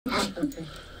Okay.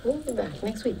 We'll be back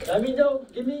next week. Let me know.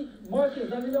 Give me Marcus.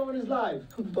 Let me know when it's live.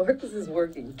 Marcus is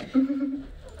working.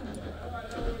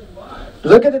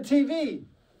 Look at the TV.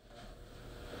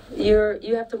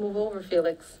 You have to move over,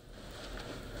 Felix.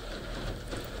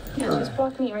 Yeah, just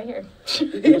block me right here.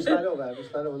 We'll slide over. We'll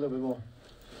slide over a little bit more.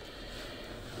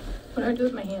 What do I do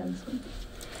with my hands?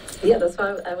 Yeah, that's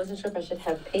why I wasn't sure if I should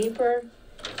have paper.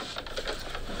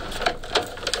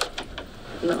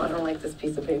 No, I don't like this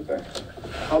piece of paper.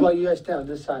 How about you guys stand on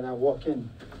this side and I walk in?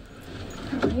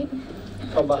 All right.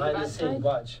 From behind the That scene. side?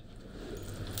 Watch.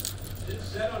 Is it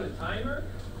set on a timer?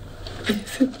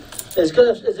 It's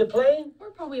good. Is it playing? We're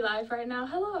probably live right now.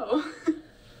 Hello.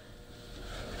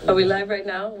 Are we live right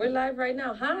now? We're live right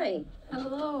now. Hi.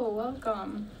 Hello.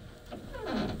 Welcome.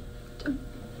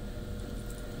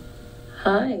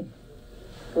 Hi.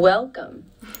 Welcome.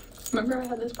 Remember I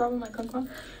had this problem at Kung Fu?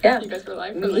 Yeah. You guys were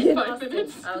live for Me and like 5 Austin.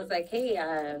 minutes. I was like,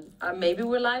 hey, maybe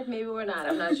we're live, maybe we're not.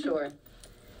 I'm not sure.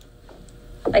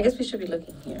 I guess we should be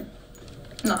looking here.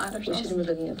 No, at We ourselves. shouldn't be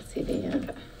looking at the TV, yeah.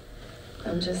 Okay.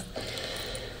 I'm just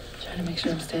trying to make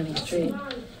sure I'm standing straight.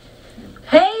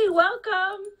 Hey,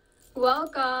 welcome.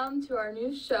 Welcome to our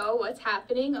new show, What's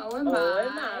Happening? Oh, am Oh,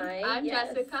 am I? I? I'm Yes.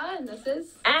 Jessica, and this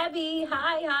is... Abby,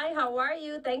 hi, how are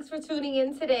you? Thanks for tuning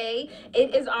in today.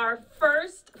 It is our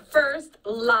first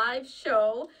live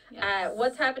show at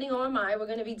What's Happening OMI. We're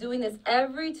going to be doing this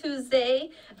every Tuesday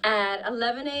at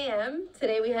 11 a.m.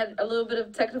 Today we had a little bit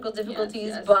of technical difficulties,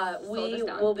 Yes. but Slowed we us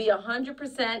down. will be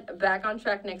 100% back on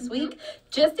track next week.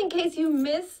 Just in case you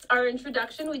missed our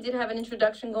introduction, we did have an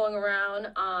introduction going around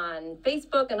on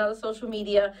Facebook and other social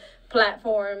media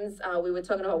platforms. We were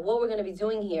talking about what we're going to be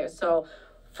doing here. So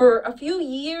for a few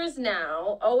years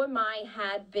now, OMI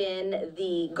had been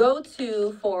the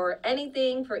go-to for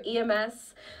anything for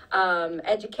EMS,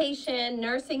 education,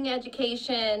 nursing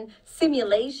education,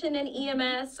 simulation in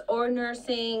EMS or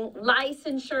nursing,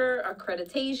 licensure,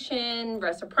 accreditation,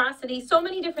 reciprocity, so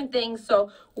many different things. So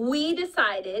we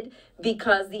decided,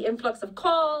 because the influx of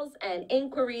calls and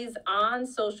inquiries on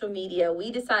social media,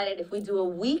 we decided if we do a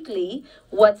weekly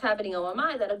What's Happening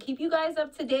OMI, that'll keep you guys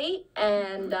up to date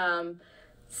and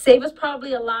save us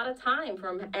probably a lot of time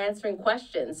from answering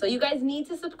questions. So you guys need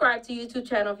to subscribe to YouTube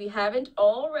channel if you haven't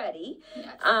already. Yes.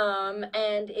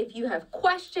 And if you have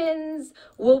questions,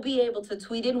 we'll be able to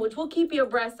tweet in, which will keep you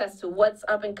abreast as to what's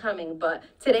up and coming. But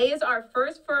today is our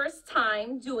first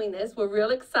time doing this. We're real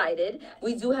excited. Yes.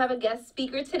 We do have a guest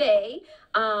speaker today.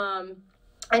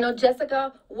 I know,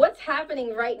 Jessica, what's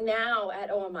happening right now at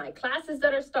OMI? Classes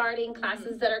that are starting,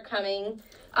 classes that are coming.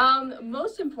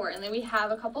 Most importantly, we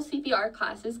have a couple CPR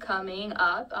classes coming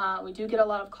up. We do get a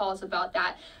lot of calls about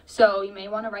that, so you may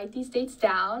want to write these dates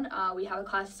down. We have a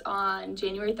class on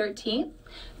January 13th,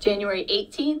 January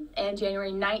 18th, and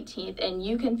January 19th, and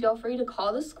you can feel free to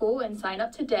call the school and sign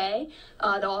up today.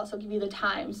 They'll also give you the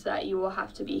times that you will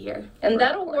have to be here. And for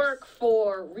that'll the course. work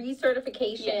for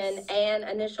recertification Yes. and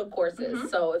initial courses.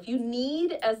 So if you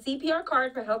need a CPR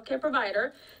card for healthcare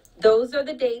provider, those are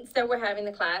the dates that we're having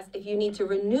the class. If you need to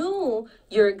renew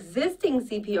your existing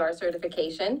CPR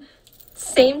certification,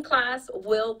 same class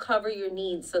will cover your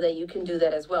needs so that you can do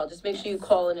that as well. Just make sure you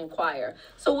call and inquire.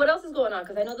 So what else is going on?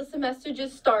 Because I know the semester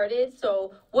just started.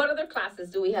 So what other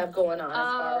classes do we have going on? As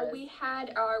far as... We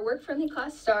had our work-friendly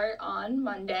class start on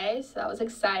Monday, so that was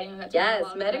exciting. We got to meet a Yes,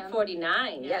 lot of Medic them.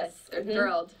 49. Yes. They're Mhm.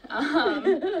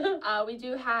 thrilled. We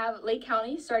do have Lake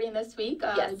County starting this week,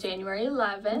 Yes. January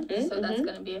 11th, so that's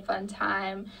going to be a fun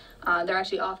time. They're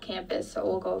actually off campus, so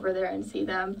we'll go over there and see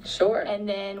them. Sure. And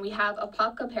then we have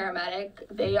Apopka Paramedic.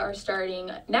 They are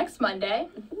starting next Monday,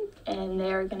 and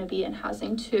they're going to be in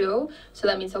housing 2, so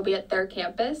that means they'll be at their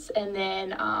campus. And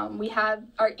then we have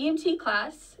our EMT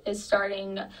class is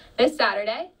starting this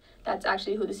Saturday. That's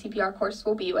actually who the CPR course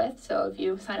will be with. So if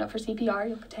you sign up for CPR,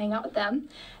 you'll get to hang out with them.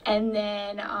 And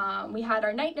then we had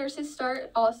our night nurses start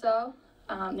also.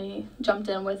 They jumped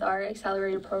in with our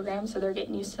accelerated program, so they're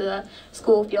getting used to the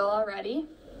school feel already.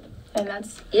 And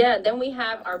that's... Yeah, then we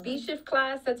have our B shift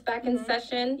class that's back in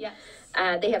session. Yes.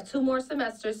 They have 2 more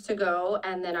semesters to go,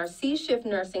 and then our C shift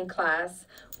nursing class,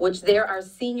 which they're our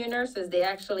senior nurses. They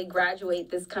actually graduate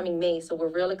this coming May, so we're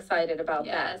real excited about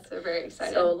that. Yes, we're very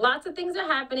excited. So lots of things are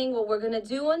happening. What we're going to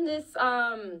do on this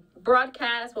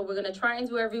broadcast, what we're going to try and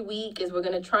do every week is we're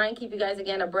going to try and keep you guys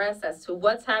again abreast as to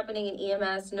what's happening in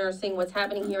EMS, nursing, what's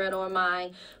happening here at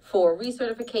OMI for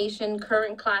recertification,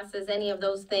 current classes, any of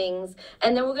those things.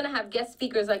 And then we're going to have guest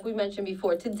speakers like we mentioned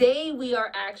before. Today we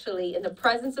are actually in the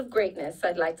presence of greatness,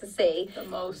 I'd like to say. The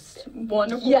most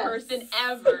wonderful Yes. person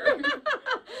ever.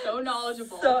 So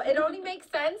knowledgeable. So it only makes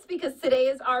sense because today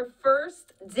is our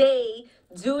first day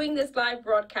doing this live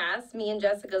broadcast, me and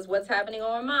Jessica's What's Happening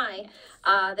OMI,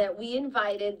 that we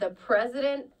invited the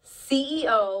president,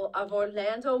 CEO of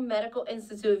Orlando Medical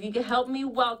Institute. If you could help me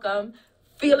welcome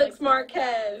Felix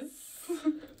Marquez.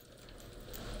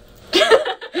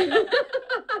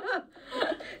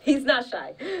 He's not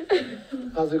shy.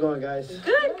 How's it going, guys?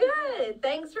 Good, good.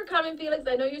 Thanks for coming, Felix.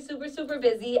 I know you're super, super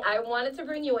busy. I wanted to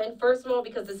bring you in, first of all,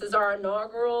 because this is our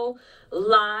inaugural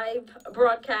live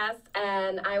broadcast,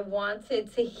 and I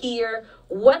wanted to hear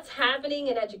what's happening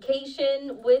in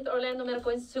education with Orlando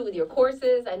Medical Institute, with your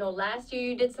courses. I know last year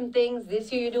you did some things.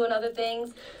 This year you're doing other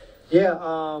things.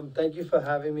 Yeah, thank you for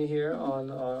having me here on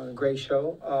a great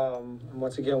show.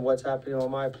 Once again, What's Happening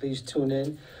on My, please tune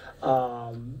in.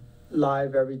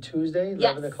 Live every Tuesday,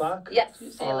 11 o'clock. Yes,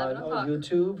 Tuesday, 11 on o'clock.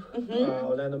 YouTube,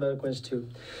 Orlando Medical Institute.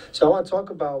 So I want to talk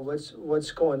about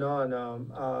what's going on.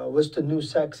 What's the new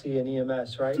sexy in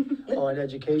EMS, right? Or in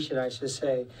education, I should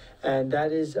say. And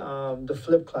that is the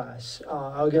flip class.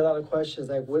 I'll get a lot of questions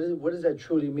like, what does that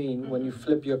truly mean when you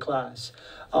flip your class?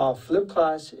 Flip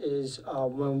class is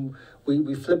when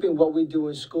we flipping what we do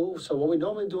in school. So what we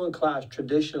normally do in class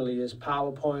traditionally is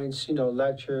PowerPoints,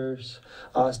 lectures,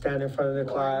 stand in front of the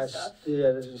Boring class. stuff.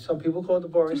 Yeah, some people call it the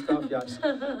boring stuff, yes.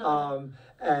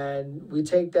 And we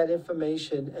take that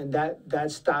information and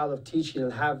that style of teaching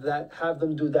and have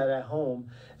them do that at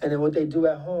home. And then what they do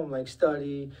at home, like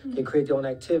study, they create their own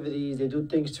activities, they do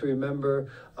things to remember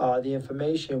the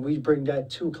information. We bring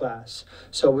that to class.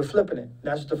 So we're flipping it.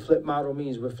 That's what the flip model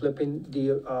means. We're flipping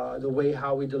the way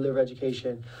how we deliver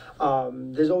education.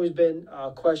 There's always been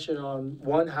a question on,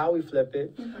 one, how we flip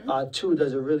it. Two,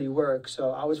 does it really work?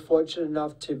 So I was fortunate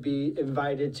enough to be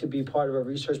invited to be part of a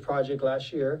research project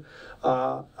last year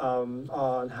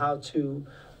on how to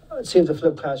see if the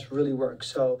flip class really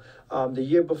works. So the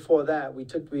year before that, we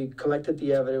collected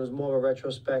the evidence. It was more of a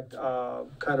retrospect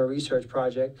kind of research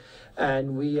project,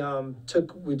 and we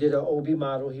did an OB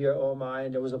model here at OMI,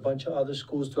 and there was a bunch of other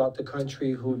schools throughout the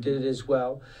country who did it as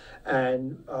well,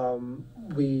 and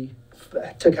we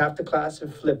took half the class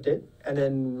and flipped it, and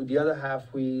then the other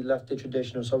half we left it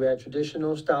traditional. So we had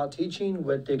traditional style teaching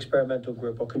with the experimental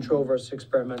group, or control versus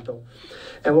experimental.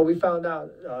 And what we found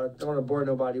out, I don't want to bore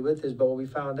nobody with this, but what we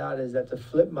found out is that the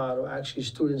flip model, actually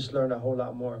students learn a whole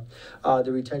lot more.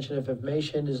 The retention of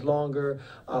information is longer,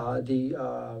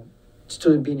 the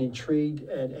student being intrigued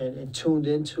and tuned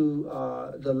into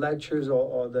the lectures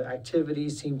or the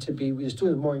activities seem to be, the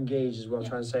student is more engaged is what I'm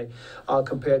trying to say,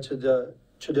 compared to the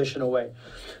traditional way.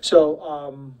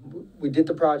 So we did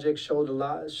the project, showed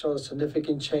a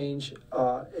significant change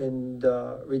in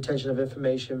the retention of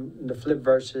information in the flip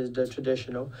versus the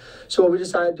traditional. So what we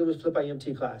decided to do was flip our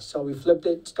EMT class. So we flipped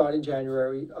it starting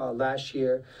January last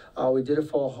year. We did it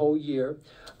for a whole year,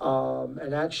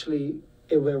 and actually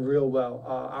it went real well.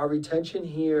 Our retention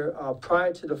here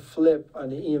prior to the flip on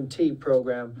the EMT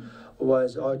program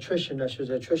was attrition.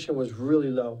 Attrition was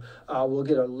really low. We'll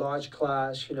get a large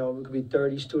class, it could be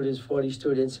 30 students, 40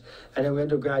 students, and then we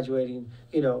end up graduating,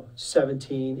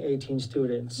 17, 18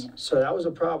 students. Yeah. So that was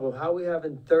a problem. How are we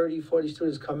having 30, 40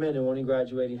 students come in and only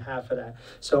graduating half of that?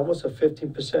 So almost a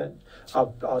 15%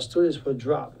 of our students would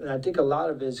drop. And I think a lot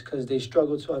of it is because they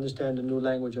struggle to understand the new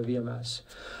language of EMS.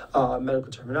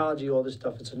 Medical terminology, all this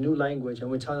stuff. It's a new language, and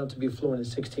we're telling them to be fluent in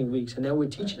 16 weeks. And then we're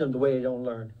teaching them the way they don't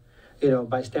learn.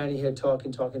 By standing here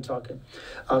talking, kind of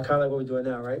like what we're doing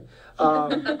now, right?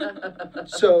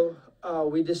 So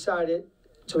we decided,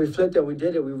 so we flipped it, we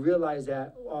did it, we realized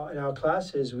that in our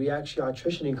classes, our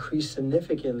attrition increased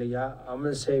significantly. I'm going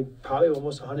to say probably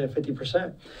almost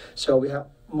 150%. So we have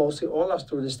mostly all our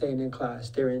students staying in class.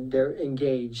 They're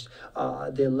engaged.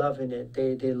 They're loving it.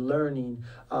 They're learning.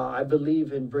 I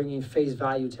believe in bringing face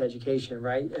value to education,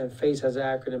 right? And FACE as an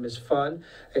acronym is fun,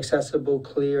 accessible,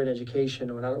 clear, and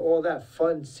educational. And all that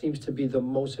fun seems to be the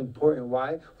most important.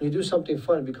 Why? When you do something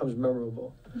fun, it becomes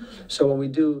memorable. So when we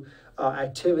do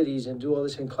activities and do all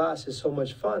this in class, it's so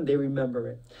much fun, they remember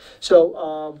it.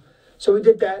 So we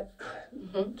did that.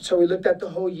 So we looked at the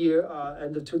whole year,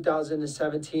 end of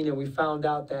 2017, and we found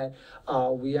out that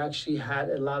we actually had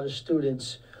a lot of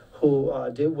students who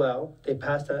did well. They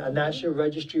passed a national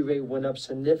registry rate went up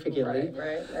significantly.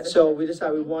 Right. So we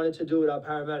decided we wanted to do it our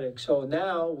paramedics. So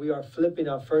now we are flipping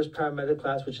our first paramedic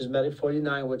class, which is Medic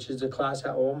 49, which is the class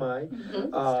at OMI.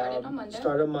 Started on Monday.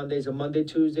 Started on Monday. It's a Monday,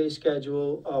 Tuesday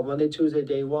schedule. Monday, Tuesday,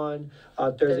 day 1.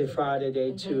 Thursday, Friday,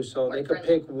 day 2. So they could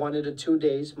pick one of the 2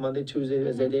 days. Monday, Tuesday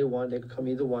is their day 1. They could come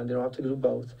either one. They don't have to do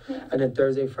both. And then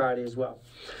Thursday, Friday as well.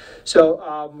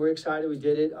 So we're excited. We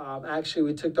did it. Actually,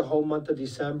 we took the whole month of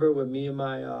December with me and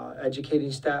my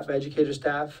educator staff,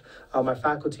 my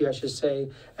faculty, I should say,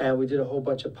 and we did a whole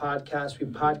bunch of podcasts. We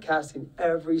podcasting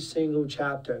every single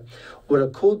chapter. What a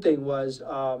cool thing was,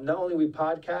 not only we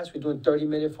podcast, we're doing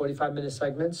 30-minute, 45-minute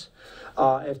segments.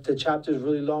 If the chapter is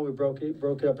really long, we broke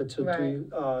it up into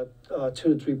Right. 2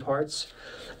 to 3 parts.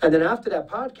 And then after that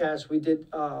podcast, we did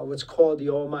what's called the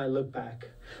OMI Look Back.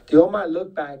 The OMI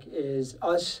Look Back is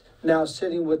us now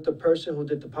sitting with the person who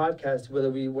did the podcast, whether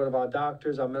it be one of our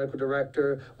doctors, our medical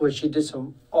director, which she did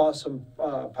some awesome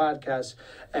podcasts,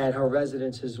 and her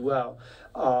residents as well.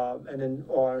 And then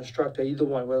or our instructor, either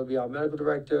one, whether it be our medical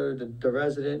director, the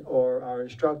resident, or our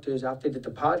instructors. After they did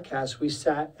the podcast, we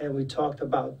sat and we talked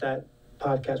about that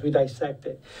podcast. We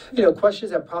dissected, questions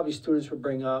that probably students would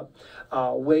bring up,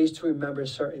 ways to remember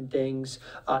certain things,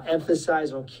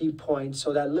 emphasize on key points.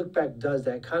 So that look back does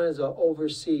that, kind of as an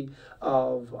oversee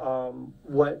of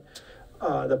what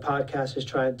the podcast is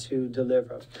trying to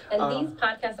deliver. And these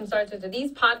podcasts, I'm sorry to interrupt,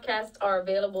 these podcasts are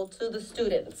available to the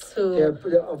students who...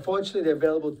 Unfortunately, they're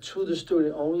available to the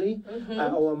student only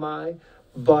at OMI,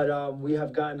 but we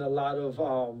have gotten a lot of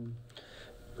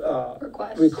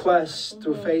requests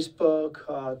through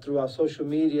Facebook, through our social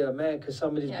media. Man, could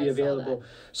some of these be available?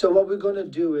 So what we're going to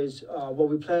do is, what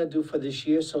we plan to do for this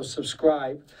year, so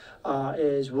subscribe,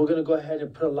 is we're going to go ahead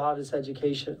and put a lot of this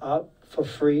education up for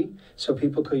free so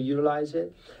people could utilize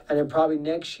it. And then probably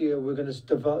next year, we're going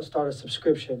to start a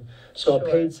subscription. So a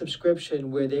paid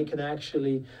subscription where they can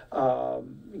actually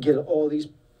get all these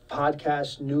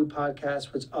podcasts, new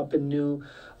podcasts, what's up and new,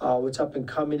 what's up and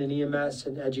coming in EMS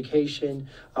and education,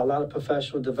 a lot of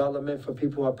professional development for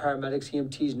people who are paramedics,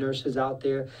 EMTs, nurses out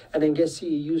there, and then get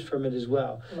CEUs from it as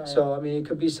well. Right. So, I mean, it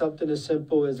could be something as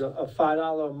simple as a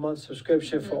 $5 a month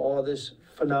subscription for all this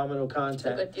phenomenal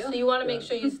content. That's a good deal. So you want to make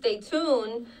sure you stay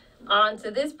tuned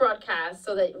onto this broadcast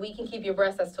so that we can keep you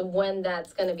abreast as to when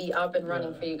that's going to be up and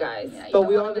running for you guys. Yeah, but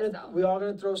we are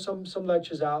gonna throw some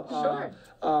lectures out. Sure.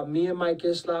 Me and Mike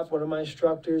Islop, one of my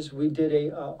instructors, we did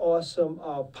a awesome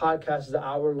podcast. It's an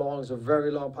hour long. It's a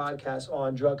very long podcast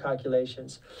on drug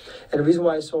calculations. And the reason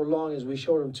why it's so long is we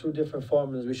showed them 2 different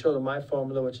formulas. We showed them my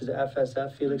formula, which is the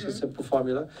FSF, Felix and Simple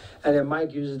formula, and then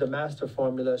Mike uses the master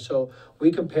formula. So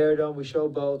we compared them. We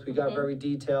showed both. We got very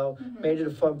detailed. Made it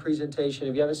a fun presentation.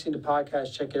 If you haven't seen the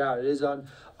podcast, check it out. It is on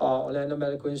Orlando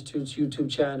Medical Institute's YouTube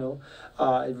channel.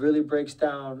 It really breaks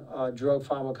down drug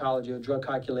pharmacology or drug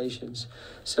calculations.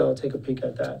 So take a peek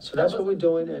at that. So that's what we're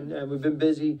doing, and we've been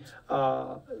busy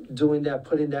doing that,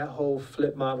 putting that whole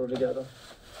flip model together.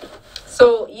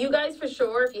 So you guys, for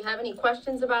sure, if you have any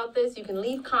questions about this, you can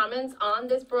leave comments on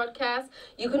this broadcast.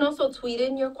 You can also tweet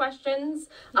in your questions.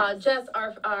 Jess,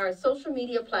 our social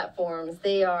media platforms,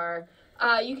 they are...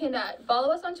 you can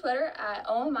follow us on Twitter at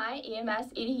OMI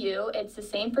EMS EDU. It's the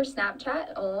same for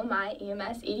Snapchat, OMI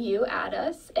EMS EDU, add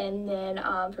us. And then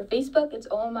for Facebook, it's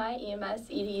OMI EMS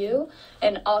EDU.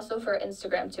 And also for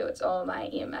Instagram, too, it's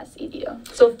OMI EMS EDU.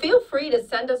 So feel free to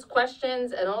send us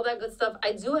questions and all that good stuff.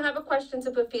 I do have a question to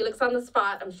put Felix on the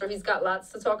spot. I'm sure he's got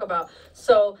lots to talk about.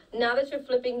 So now that you're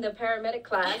flipping the paramedic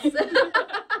class...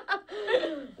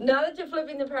 Now that you're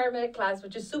flipping the paramedic class,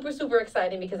 which is super, super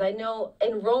exciting because I know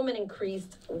enrollment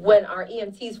increased when our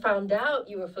EMTs found out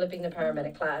you were flipping the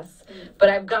paramedic class. But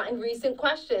I've gotten recent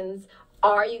questions.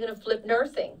 Are you going to flip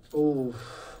nursing? Oof.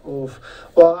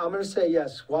 Well, I'm going to say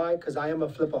yes. Why? Because I am a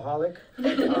flipaholic.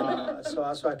 So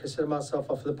that's why I consider myself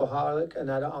a flipaholic,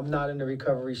 and I'm not in the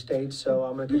recovery stage, so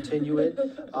I'm going to continue it.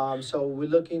 So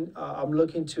I'm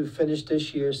looking to finish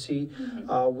this year,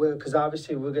 because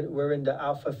obviously we're in the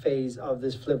alpha phase of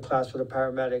this flip class for the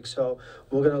paramedics. So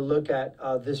we're going to look at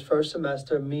this first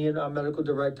semester. Me and our medical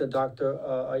director, Dr.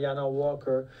 Ayana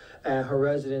Walker, and her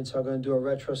residents are going to do a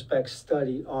retrospect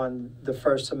study on the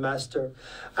first semester.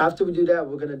 After we do that,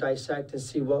 we're going to dissect and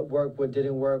see what worked, what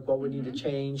didn't work, what we need to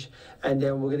change, and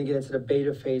then we're going to get into the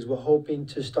beta phase. We're hoping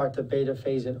to start the beta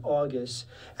phase in August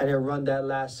and then run that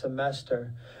last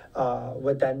semester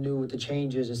with the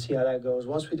changes and see how that goes.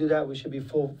 Once we do that, we should be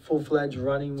full-fledged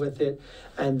running with it,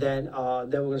 and then we're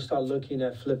going to start looking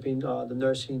at flipping the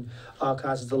nursing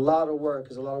classes. It's a lot of work.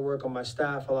 There's a lot of work on my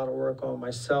staff, a lot of work on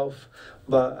myself,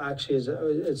 but actually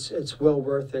it's well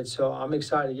worth it. So I'm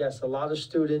excited. Yes, a lot of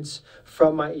students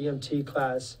from my EMT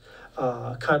class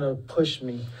kind of pushed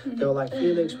me. They were like,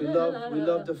 Felix, we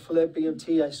love the flip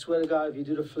EMT. I swear to God, if you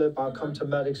do the flip, I'll come to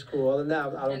medic school. Other than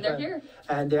that, I don't And they're plan. here.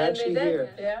 And they're actually here.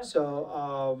 Yeah.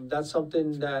 So that's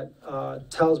something that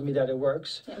tells me that it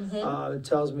works. It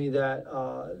tells me that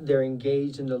they're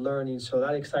engaged in the learning. So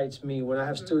that excites me. When I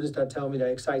have students that tell me, that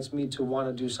excites me to want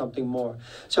to do something more.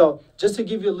 So just to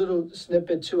give you a little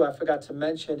snippet too, I forgot to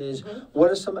mention is what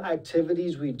are some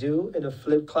activities we do in a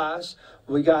flip class?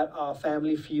 We got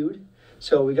Family Feud.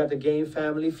 So we got the game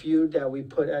Family Feud that we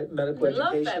put at medical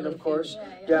education, Family of course. Feud.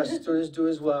 Yeah. Yes, students do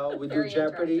as well. We do Very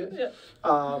Jeopardy.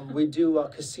 interactive. We do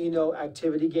casino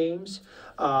activity games.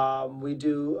 We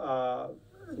do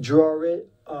draw it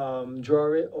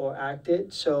or act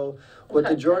it. So what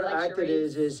the Okay, draw I to like act it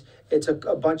charades. is it's a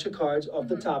bunch of cards of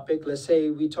the topic. Let's say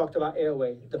we talked about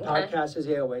airway. The Okay. podcast is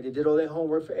airway. They did all their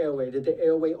homework for airway. They did the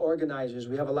airway organizers.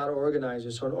 We have a lot of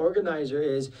organizers. So an organizer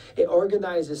it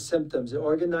organizes symptoms. It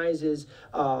organizes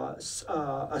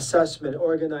assessment,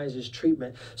 organizes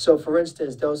treatment. So for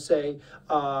instance, it'll say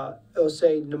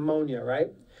pneumonia,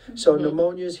 right? So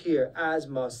pneumonia is here,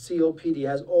 asthma, COPD,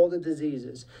 has all the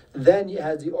diseases. Then it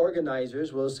has the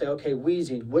organizers will say, okay,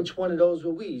 wheezing, which one of those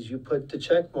will wheeze? You put the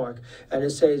check mark, and it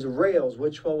says rails,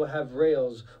 which one will have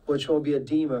rails, which one will be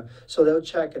edema. So they'll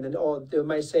check, and then they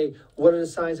might say, what are the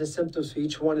signs and symptoms for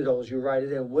each one of those? You write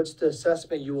it in. What's the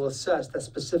assessment you will assess that's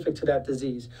specific to that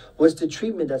disease? What's the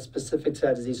treatment that's specific to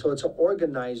that disease? So it's an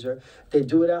organizer. They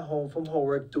do it at home from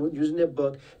homework, do it using their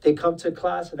book. They come to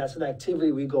class, and that's an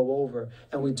activity we go over,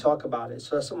 and we talk about it.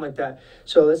 So that's something like that.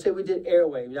 So let's say we did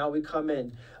airway. Now we come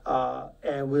in,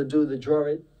 and we'll do the draw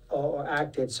it or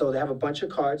act it. So they have a bunch of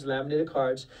cards, laminated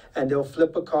cards, and they'll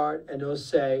flip a card, and they'll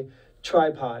say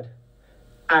tripod,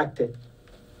 act it.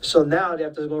 So now they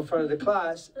have to go in front of the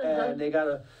class, and they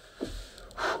gotta,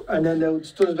 and then the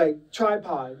students like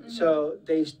tripod. So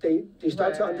they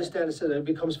start to Right. understand the system. It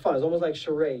becomes fun. It's almost like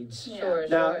charades. Yeah. Sure,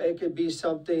 Now sure. it could be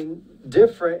something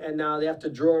different, and now they have to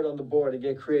draw it on the board and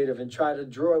get creative and try to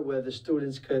draw it where the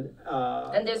students could.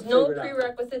 And there's no figure it out.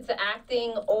 prerequisites to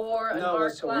acting or an No, art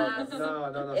whatsoever. class. No,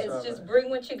 It's whatsoever. just bring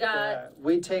what you got. Yeah,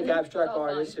 we take abstract all fun.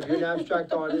 artists. If you're an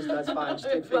abstract artist, that's fine.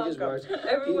 Stick figures Welcome. works.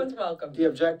 Everyone's welcome. The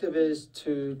objective is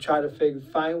to try to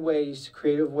find ways,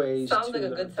 creative ways. Sounds to like a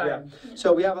learn. good time. Yeah.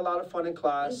 So we have a lot of fun in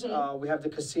class. We have the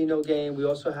casino game. We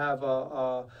also have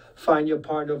a find your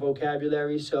partner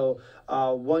vocabulary. So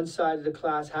one side of the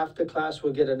class, half the class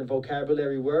will get a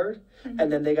vocabulary word,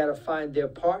 and then they got to find their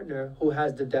partner who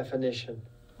has the definition.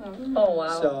 Oh,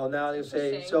 wow. So now they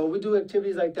say, Interesting. so we do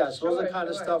activities like that. So those are the Sure, kind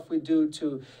of sure. stuff we do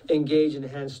to engage and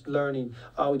enhance learning.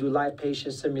 We do live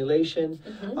patient simulation.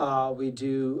 We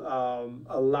do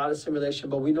a lot of simulation,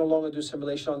 but we no longer do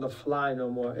simulation on the fly no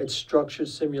more. It's structured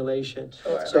simulation.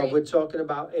 Sure. So Right. we're talking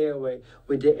about airway.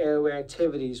 We did airway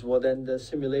activities. Well, then the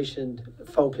simulation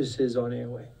focuses on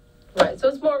airway. Right, so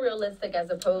it's more realistic as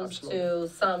opposed Absolutely. to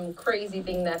some crazy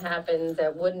thing that happens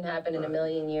that wouldn't happen in a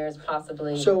million years,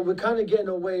 possibly. So we're kind of getting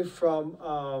away from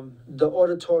the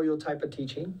auditorial type of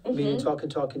teaching, meaning talking,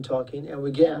 and we're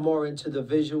getting Yeah. more into the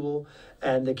visual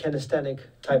and the kinesthetic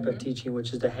type of teaching,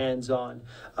 which is the hands-on,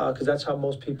 because that's how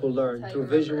most people learn, That's how through you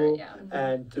remember visual it, yeah.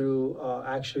 and through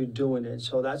actually doing it.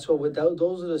 So that's what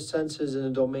those are the senses and the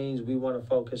domains we want to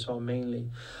focus on mainly,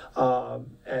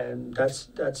 and that's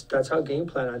our game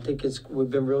plan. I think we've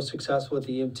been real successful with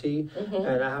the EMT,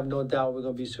 and I have no doubt we're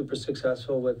going to be super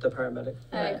successful with the paramedic.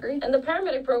 I agree. And the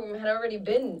paramedic program had already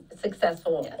been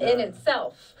successful in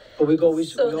itself. But we So we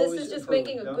this always is just improve,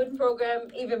 making a yeah? good program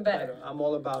even better. I'm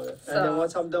all about it. And So- then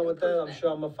once I'm done with that, I'm Improvement.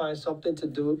 sure I'm gonna find something to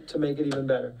do to make it even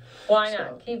better. Why So,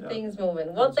 not? Keep yeah. things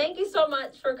moving. Well, thank you so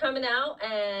much for coming out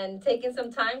and taking some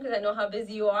time because I know how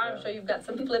busy you are. I'm Yeah. sure you've got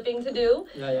some flipping to do.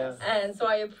 Yeah. And so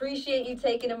I appreciate you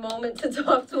taking a moment to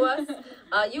talk to us.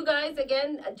 You guys,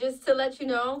 again, just to let you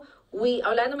know,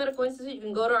 Orlando Medical Institute, you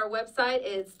can go to our website.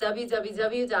 It's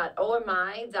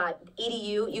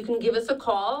www.omi.edu. You can give us a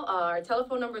call. Our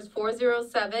telephone number is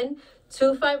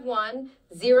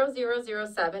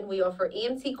 407-251-0007. We offer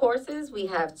EMT courses. We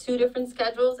have 2 different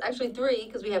schedules, actually 3,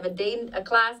 because we have a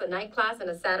class, a night class, and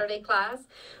a Saturday class.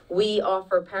 We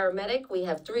offer paramedic. We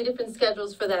have 3 different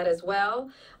schedules for that as well.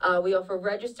 We offer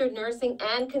registered nursing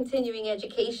and continuing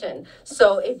education.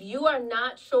 So if you are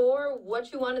not sure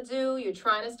what you want to do, you're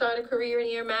trying to start a career in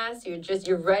EMS,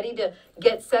 you're ready to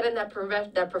get set in that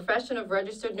profession of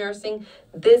registered nursing,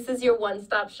 this is your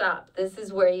one-stop shop. This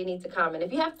is where you need to come. And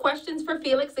if you have questions for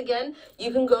Felix, again,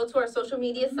 you can go to our social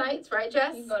media sites, right,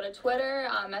 Jess? You can go to Twitter,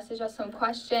 message us some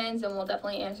questions, and we'll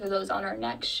definitely answer those on our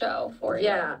next show for you.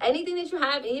 Yeah, anything that you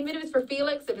have, even if it's for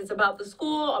Felix, if it's about the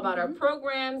school, about our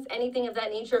programs, anything of that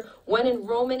nature, when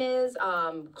enrollment is,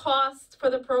 costs for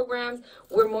the programs,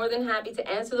 we're more than happy to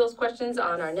answer those questions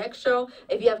on our next show.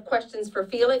 If you have questions for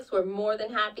Felix, we're more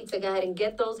than happy to go ahead and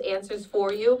get those answers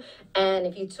for you. And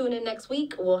if you tune in next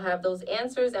week, we'll have those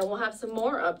answers and we'll have some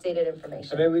more updated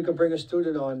information. And maybe we could bring a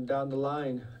student on down the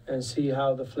line and see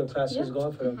how the flip class is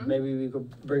going for them. Maybe we could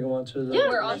bring them on to the Yeah,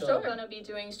 We're show. also going to be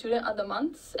doing Student of the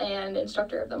Month and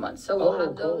Instructor of the Month, so we'll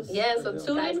have cool. those. Yeah, so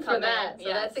tune Guys in for come that. in, So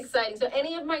that's yes. exciting. So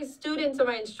any of my students or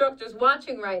my instructors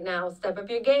watching right now, step up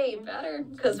your game. Better.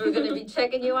 Because we're going to be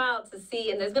checking you out to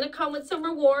see, and there's going to come with some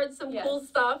rewards, some Yes. cool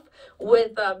stuff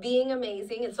with being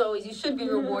amazing. It's always, you should be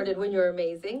rewarded when you're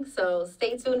amazing. So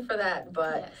stay tuned for that.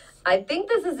 But Yes. I think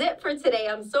this is it for today.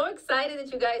 I'm so excited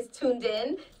that you guys tuned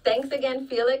in. Thanks again,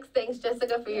 Felix. Thanks,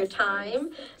 Jessica, for your time.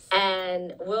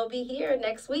 And we'll be here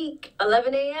next week,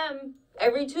 11 a.m.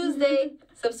 every Tuesday.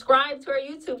 Subscribe to our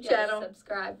YouTube Yes, channel.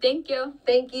 subscribe. Thank you.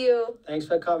 Thank you. Thanks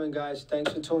for coming, guys.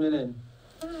 Thanks for tuning in.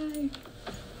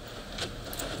 Bye.